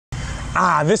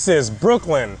This is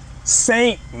Brooklyn,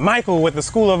 St. Michael with the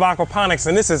School of Aquaponics,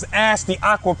 and this is Ask the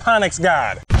Aquaponics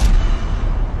God.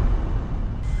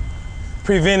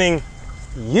 Preventing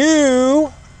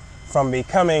you from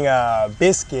becoming a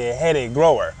biscuit-headed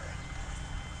grower.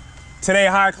 Today,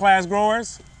 high class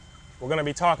growers, we're gonna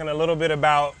be talking a little bit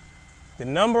about the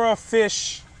number of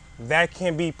fish that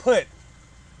can be put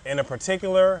in a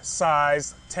particular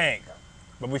size tank.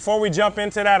 But before we jump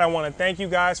into that, I wanna thank you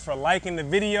guys for liking the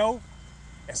video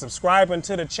and subscribing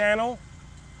to the channel.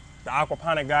 The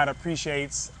Aquaponic God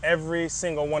appreciates every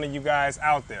single one of you guys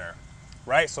out there,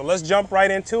 right? So let's jump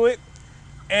right into it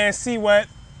and see what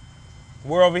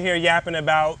we're over here yapping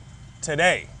about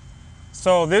today.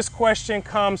 So this question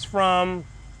comes from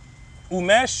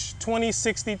Umesh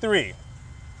 2063.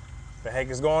 The heck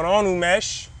is going on,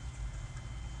 Umesh?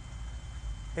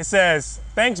 It says,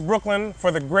 thanks Brooklyn for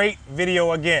the great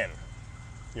video again.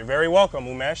 You're very welcome,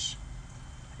 Umesh.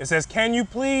 It says, can you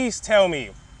please tell me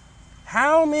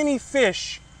how many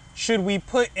fish should we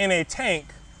put in a tank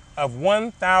of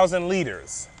 1,000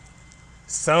 liters?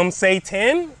 Some say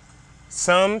 10,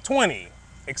 some 20,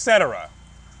 etc.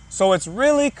 So it's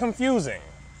really confusing.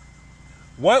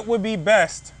 What would be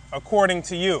best according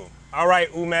to you? All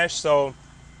right, Umesh, so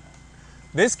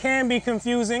this can be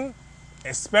confusing,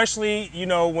 especially, you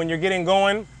know, when you're getting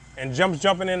going and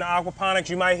jumping into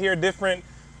aquaponics. You might hear different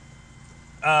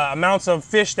amounts of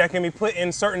fish that can be put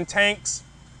in certain tanks,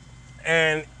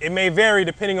 and it may vary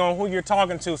depending on who you're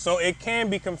talking to. So it can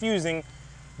be confusing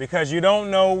because you don't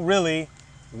know really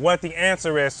what the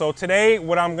answer is. So today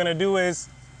what I'm gonna do is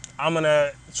I'm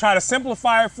gonna try to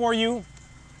simplify it for you,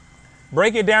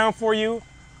 break it down for you,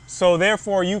 so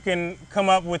therefore you can come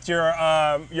up with your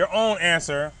own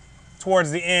answer towards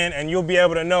the end, and you'll be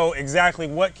able to know exactly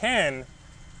what can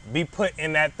be put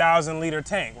in that 1,000-liter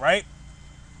tank, right?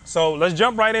 So let's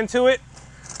jump right into it.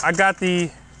 I got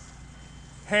the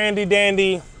handy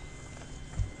dandy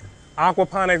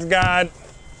Aquaponics God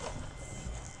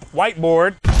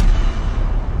whiteboard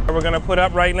that we're gonna put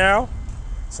up right now.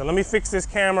 So let me fix this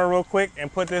camera real quick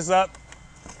and put this up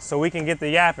so we can get the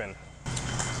yapping.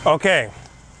 Okay,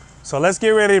 so let's get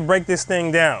ready to break this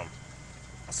thing down.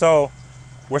 So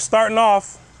we're starting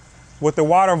off with the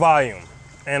water volume.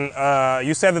 And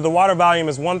you said that the water volume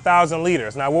is 1,000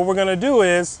 liters. Now what we're gonna do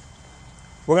is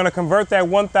we're gonna convert that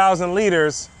 1,000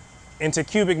 liters into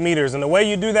cubic meters. And the way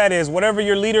you do that is whatever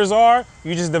your liters are,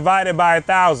 you just divide it by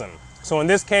 1,000. So in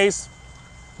this case,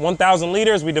 1,000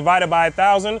 liters, we divide it by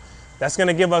 1,000. That's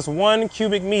gonna give us 1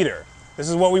 cubic meter. This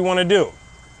is what we wanna do,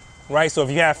 right? So if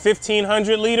you have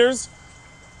 1,500 liters,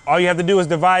 all you have to do is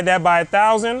divide that by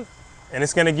 1,000, and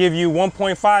it's gonna give you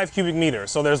 1.5 cubic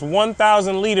meters. So there's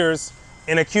 1,000 liters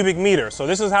in a cubic meter. So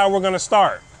this is how we're gonna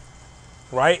start,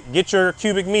 right? Get your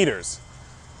cubic meters.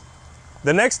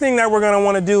 The next thing that we're gonna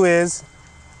wanna do is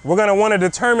we're gonna wanna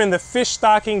determine the fish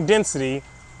stocking density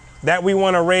that we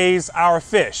wanna raise our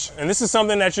fish. And this is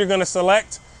something that you're gonna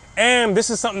select, and this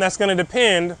is something that's gonna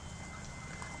depend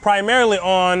primarily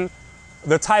on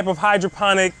the type of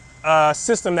hydroponic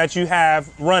system that you have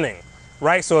running,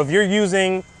 right? So if you're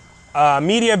using a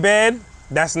media bed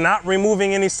that's not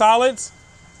removing any solids,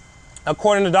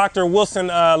 according to Dr. Wilson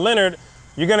Leonard,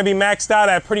 you're gonna be maxed out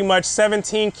at pretty much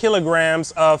 17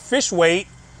 kilograms of fish weight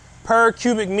per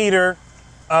cubic meter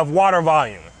of water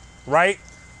volume, right?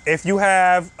 If you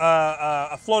have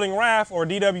a floating raft or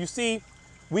DWC,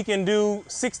 we can do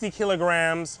 60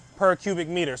 kilograms per cubic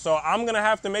meter. So I'm gonna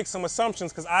have to make some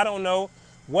assumptions because I don't know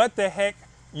what the heck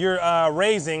you're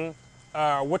raising,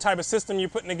 what type of system you're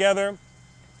putting together,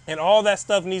 and all that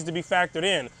stuff needs to be factored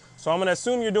in. So I'm gonna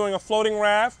assume you're doing a floating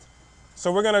raft.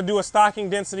 So we're gonna do a stocking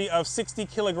density of 60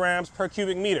 kilograms per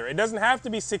cubic meter. It doesn't have to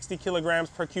be 60 kilograms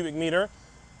per cubic meter.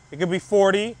 It could be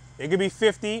 40, it could be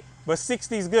 50, but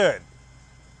 60 is good.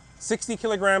 60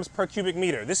 kilograms per cubic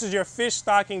meter. This is your fish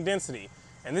stocking density.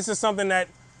 And this is something that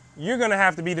you're gonna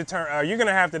have to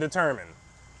determine,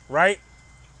 right?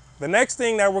 The next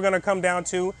thing that we're gonna come down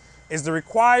to is the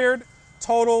required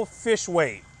total fish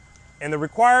weight. And the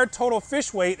required total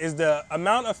fish weight is the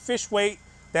amount of fish weight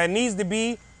that needs to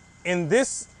be in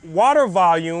this water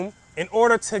volume in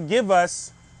order to give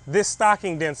us this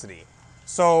stocking density.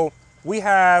 So we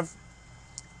have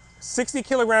 60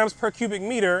 kilograms per cubic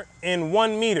meter in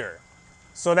 1 meter.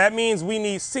 So that means we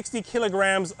need 60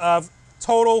 kilograms of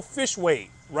total fish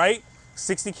weight, right?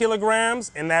 60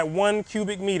 kilograms in that 1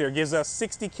 cubic meter gives us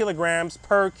 60 kilograms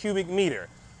per cubic meter.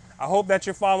 I hope that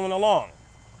you're following along.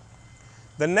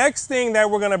 The next thing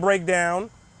that we're gonna break down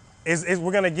is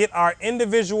we're gonna get our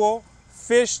individual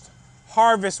fished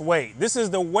harvest weight. This is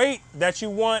the weight that you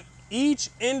want each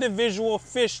individual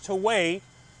fish to weigh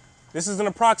This is an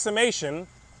approximation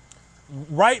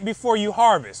right before you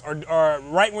harvest or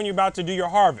right when you're about to do your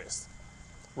harvest,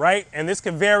 right? And this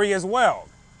could vary as well.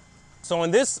 So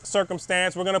in this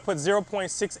circumstance, we're gonna put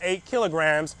 0.68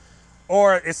 kilograms,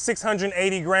 or it's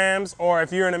 680 grams, or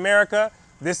if you're in America,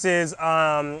 this is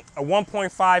a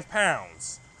 1.5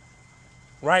 pounds,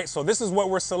 right? So this is what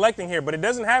we're selecting here, but it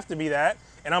doesn't have to be that.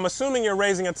 And I'm assuming you're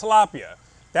raising a tilapia.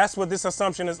 That's what this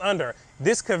assumption is under.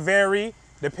 This could vary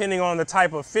depending on the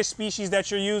type of fish species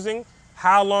that you're using,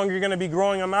 how long you're gonna be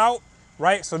growing them out,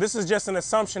 right? So this is just an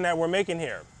assumption that we're making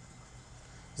here.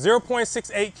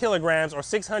 0.68 kilograms or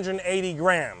 680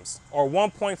 grams or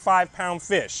 1.5 pound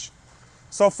fish.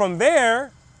 So from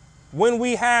there, when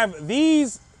we have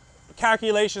these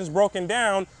calculations broken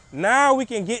down, now we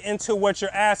can get into what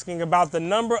you're asking about the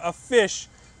number of fish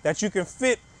that you can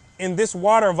fit in this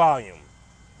water volume,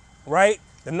 right?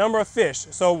 The number of fish.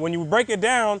 So when you break it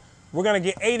down, we're gonna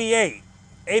get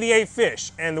 88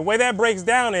 fish. And the way that breaks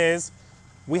down is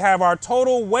we have our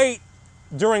total weight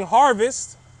during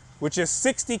harvest, which is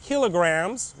 60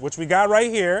 kilograms, which we got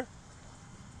right here.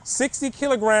 60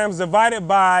 kilograms divided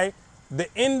by the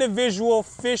individual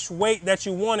fish weight that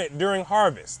you wanted during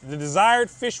harvest, the desired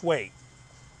fish weight,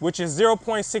 which is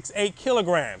 0.68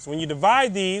 kilograms. When you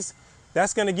divide these,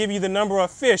 that's gonna give you the number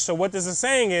of fish. So what this is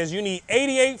saying is you need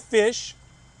 88 fish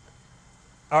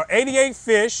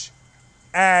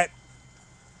at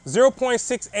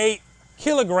 0.68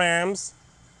 kilograms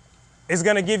is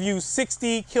gonna give you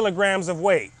 60 kilograms of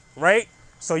weight, right?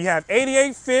 So you have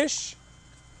 88 fish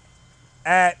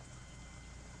at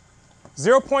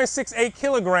 0.68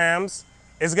 kilograms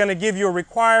is gonna give you a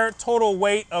required total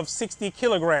weight of 60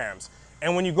 kilograms.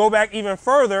 And when you go back even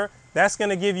further, that's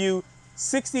gonna give you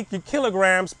 60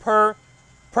 kilograms per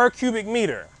cubic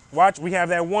meter. Watch, we have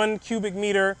that 1 cubic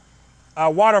meter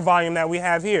water volume that we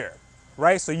have here,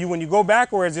 right? So when you go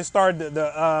backwards, it started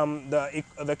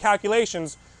the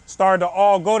calculations started to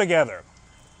all go together.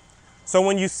 So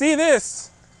when you see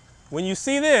this,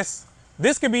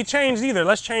 this could be changed either.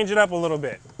 Let's change it up a little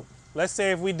bit. Let's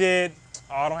say if we did,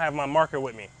 oh, I don't have my marker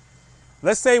with me.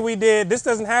 Let's say we did, this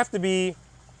doesn't have to be,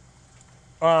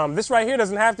 this right here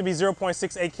doesn't have to be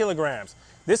 0.68 kilograms.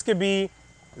 This could be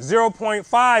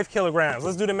 0.5 kilograms.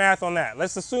 Let's do the math on that.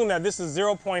 Let's assume that this is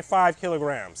 0.5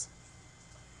 kilograms,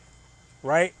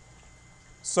 right?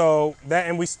 So that,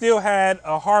 and we still had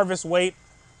a harvest weight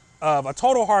of, a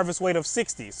total harvest weight of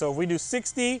 60. So if we do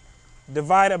 60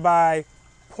 divided by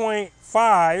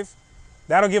 0.5,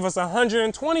 that'll give us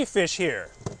 120 fish here,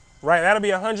 right? That'll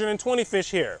be 120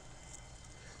 fish here.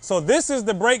 So this is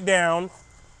the breakdown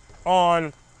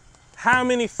on how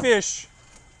many fish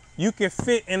you can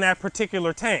fit in that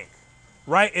particular tank,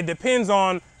 right? It depends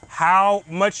on how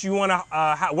much you want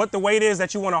to, what the weight is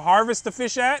that you want to harvest the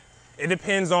fish at. It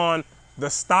depends on the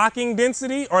stocking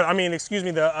density, or I mean, excuse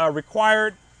me,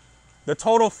 the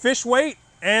total fish weight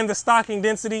and the stocking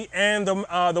density and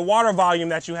the water volume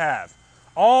that you have.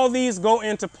 All these go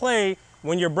into play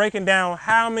when you're breaking down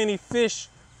how many fish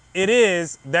it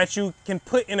is that you can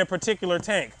put in a particular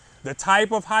tank. The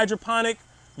type of hydroponic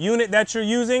unit that you're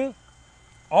using,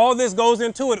 all this goes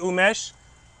into it, Umesh,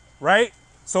 right?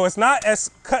 So it's not as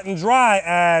cut and dry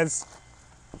as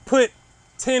put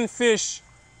 10 fish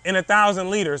in 1,000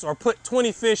 liters or put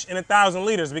 20 fish in 1,000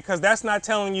 liters, because that's not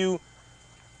telling you,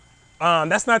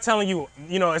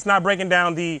 you know, it's not breaking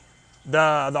down the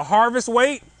harvest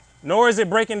weight, nor is it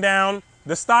breaking down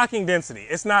the stocking density.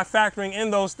 It's not factoring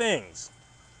in those things,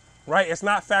 right? It's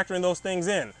not factoring those things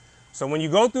in. So when you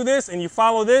go through this and you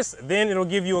follow this, then it'll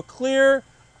give you a clear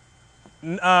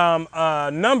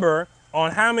number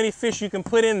on how many fish you can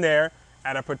put in there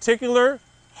at a particular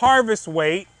harvest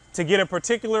weight to get a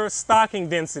particular stocking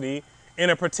density in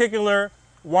a particular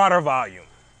water volume.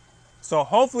 So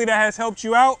hopefully that has helped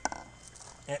you out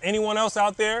and anyone else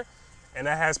out there, and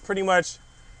that has pretty much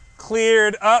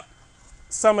cleared up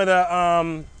some of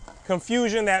the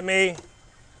confusion that may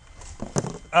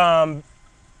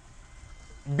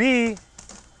be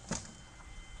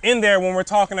in there when we're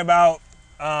talking about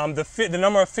the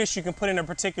number of fish you can put in a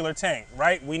particular tank,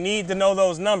 right? We need to know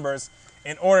those numbers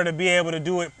in order to be able to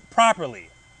do it properly,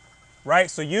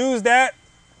 right? So use that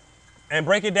and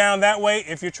break it down that way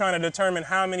if you're trying to determine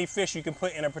how many fish you can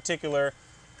put in a particular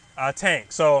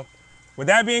tank. So with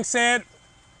that being said,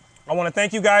 I want to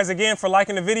thank you guys again for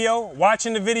liking the video,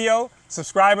 watching the video,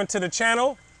 subscribing to the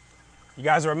channel. You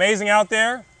guys are amazing out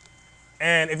there.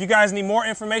 And if you guys need more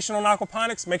information on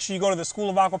aquaponics, make sure you go to the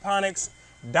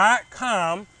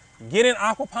schoolofaquaponics.com, get in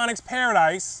aquaponics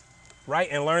paradise, right,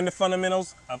 and learn the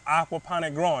fundamentals of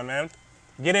aquaponic growing, man.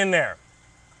 Get in there,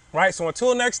 right? So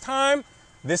until next time,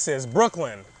 this is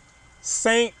Brooklyn,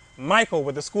 St. Michael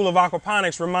with the School of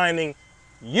Aquaponics reminding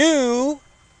you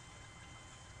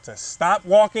to stop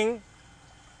walking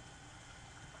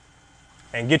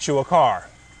and get you a car.